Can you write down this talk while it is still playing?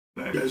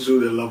You guys show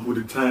their love all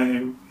the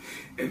time.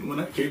 And when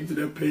I came to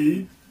that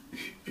page,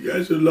 you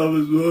guys showed love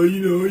as well.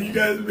 You know, you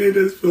guys made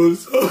us feel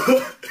so...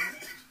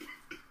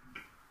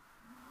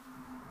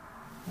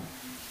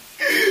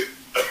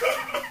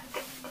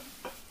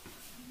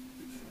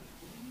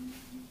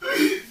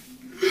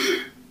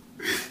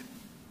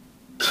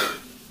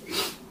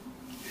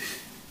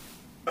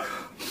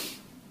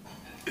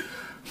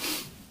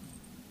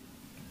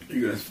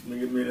 You guys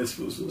made us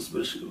feel so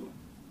special.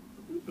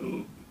 You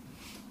know,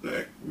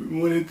 like we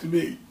wanted to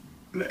make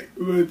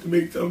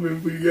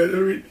something for you guys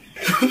already.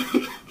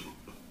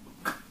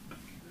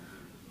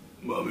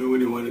 Mommy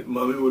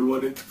would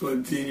want it to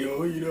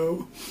continue, you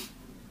know.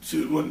 She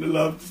would want the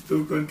love to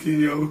still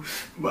continue.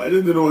 But I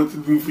just don't know what to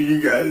do for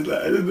you guys.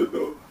 Like, I just don't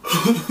know.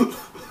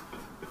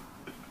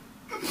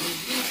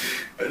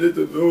 I just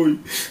don't know.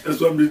 That's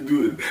what I'm just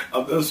doing.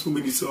 I've done so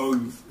many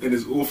songs and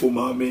it's all for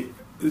Mommy.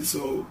 And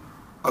so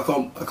I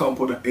can't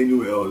put it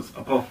anywhere else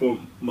apart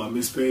from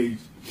Mommy's page.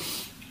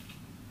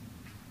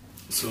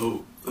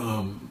 So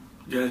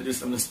yeah,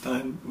 just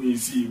understand when you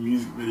see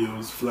music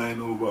videos flying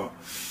over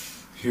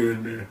here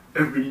and there.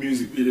 Every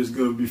music video is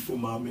gonna be for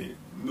Mommy.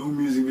 No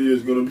music video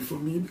is gonna be for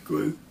me,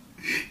 because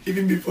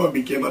even before I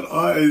became an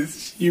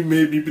artist, she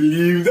made me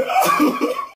believe that.